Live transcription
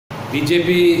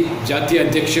BJP జాతీయ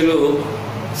అధ్యక్షులు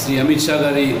శ్రీ అమిత్ షా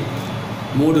గారి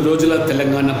 3 రోజుల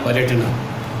తెలంగాణ పర్యటన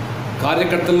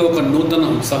కార్యకర్తల్లో ఒక నూతన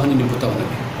ఉత్సాహాన్ని నింపుతా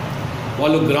ఉన్నది.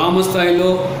 వాళ్ళు గ్రామ స్థాయిలో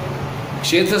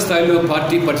క్షేత్ర స్థాయిలో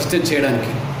పార్టీ పటిష్టం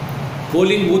చేయడానికి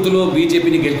పోలింగ్ బూత్లో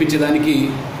బీజేపీని గెలిపించడానికి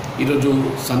ఈరోజు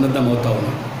సన్నద్ధమవుతా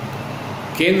ఉన్నారు.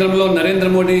 కేంద్రంలో నరేంద్ర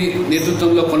మోడీ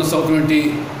నేతృత్వంలో కొనసాగుతున్నటువంటి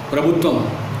ప్రభుత్వం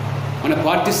మన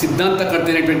పార్టీ సిద్ధాంతకర్త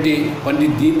అయినటువంటి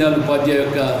పండిత్ దీన్ దయాళ్ ఉపాధ్యాయ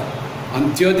యొక్క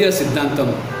అంత్యోదయ సిద్ధాంతం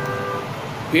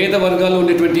పేద వర్గాల్లో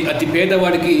ఉన్నటువంటి అతి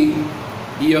పేదవాడికి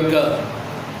ఈ యొక్క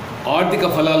ఆర్థిక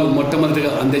ఫలాలు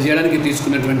మొట్టమొదటిగా అందజేయడానికి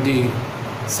తీసుకున్నటువంటి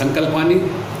సంకల్పాన్ని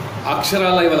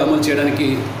అక్షరాల ఇవాళ అమలు చేయడానికి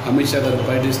అమిత్ షా గారు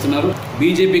పర్యటిస్తున్నారు.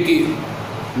 బీజేపీకి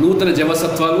నూతన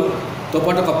జవసత్వాలతో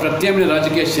పాటు ఒక ప్రత్యామ్నాయ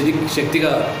రాజకీయ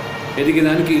శక్తిగా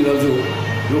ఎదిగడానికి ఈరోజు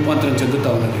రూపాంతరం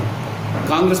చెందుతూ ఉన్నది.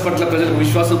 కాంగ్రెస్ పట్ల ప్రజలకు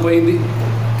విశ్వాసం పోయింది,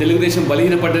 తెలుగుదేశం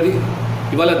బలహీనపడ్డది.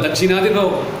 ఇవాళ దక్షిణాదిలో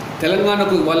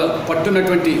తెలంగాణకు వాళ్ళ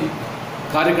పట్టున్నటువంటి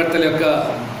కార్యకర్తల యొక్క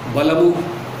బలము,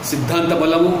 సిద్ధాంత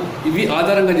బలము ఇవి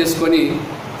ఆధారంగా చేసుకొని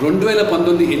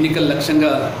 2019 ఎన్నికల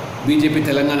లక్ష్యంగా బీజేపీ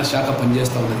తెలంగాణ శాఖ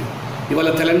పనిచేస్తూ ఉన్నది. ఇవాళ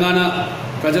తెలంగాణ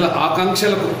ప్రజల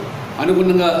ఆకాంక్షలకు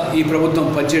అనుగుణంగా ఈ ప్రభుత్వం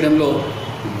పనిచేయడంలో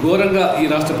ఘోరంగా ఈ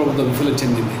రాష్ట్ర ప్రభుత్వం విఫలం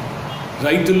చెందింది.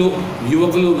 రైతులు,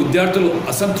 యువకులు, విద్యార్థులు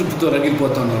అసంతృప్తితో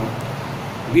రగిలిపోతున్నారు.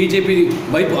 బీజేపీ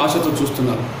వైపు ఆశతో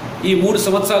చూస్తున్నారు. ఈ 3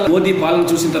 సంవత్సరాల మోదీ పాలన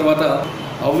చూసిన తర్వాత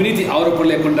అవినీతి ఆరోపణ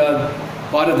లేకుండా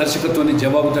పారదర్శకత్వాన్ని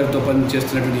జవాబుదారీతో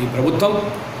పనిచేస్తున్నటువంటి ఈ ప్రభుత్వం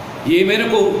ఏ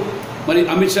మేరకు మరి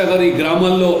అమిత్ షా గారు ఈ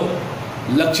గ్రామాల్లో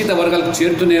లక్షిత వర్గాలకు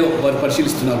చేరుతూనే వారు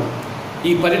పరిశీలిస్తున్నారు.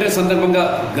 ఈ పర్యటన సందర్భంగా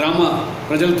గ్రామ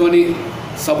ప్రజలతోని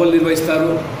సభలు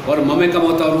నిర్వహిస్తారు, వారు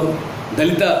మమేకమవుతారు.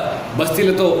 దళిత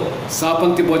బస్తీలతో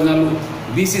సాపంక్తి భోజనాలు,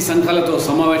 బీసీ సంఘాలతో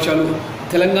సమావేశాలు,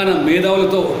 తెలంగాణ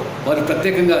మేధావులతో వారు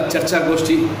ప్రత్యేకంగా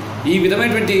చర్చాగోష్ఠి, ఈ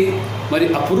విధమైనటువంటి మరి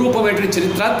అపురూపమైనటువంటి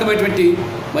చరిత్రాత్మకమైనటువంటి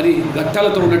మరి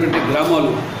ఘట్టాలతో ఉన్నటువంటి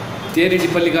గ్రామాలు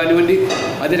తేరెడ్డిపల్లి కానివ్వండి,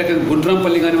 అదే రకంగా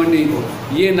గుండ్రాంపల్లి కానివ్వండి,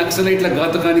 ఏ నక్సలైట్ల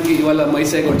ఘాతుకానికి ఇవాళ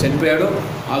మైసాయి గౌడ్ చనిపోయాడో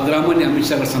ఆ గ్రామాన్ని అమిత్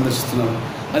షా గారు సందర్శిస్తున్నారు.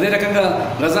 అదే రకంగా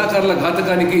రజాకారుల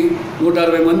ఘాతకానికి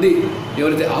 160 మంది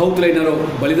ఎవరైతే ఆహుతులైనారో,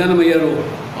 బలిదానం అయ్యారో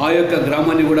ఆ యొక్క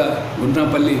గ్రామాన్ని కూడా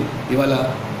గుండ్రాంపల్లి ఇవాళ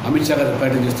అమిత్ షా గారు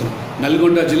పర్యటన చేస్తున్నారు.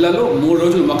 నల్గొండ జిల్లాలో 3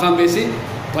 రోజులు మకాం వేసి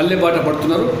పల్లెబాట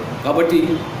పడుతున్నారు. కాబట్టి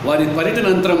వారి పర్యటన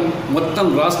అనంతరం మొత్తం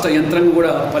రాష్ట్ర యంత్రాంగం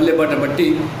కూడా పల్లెబాట బట్టి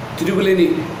తిరుగులేని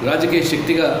రాజకీయ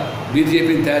శక్తిగా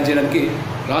బీజేపీని తయారు చేయడానికి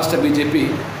రాష్ట్ర బీజేపీ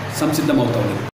సంసిద్ధమవుతా ఉన్నది.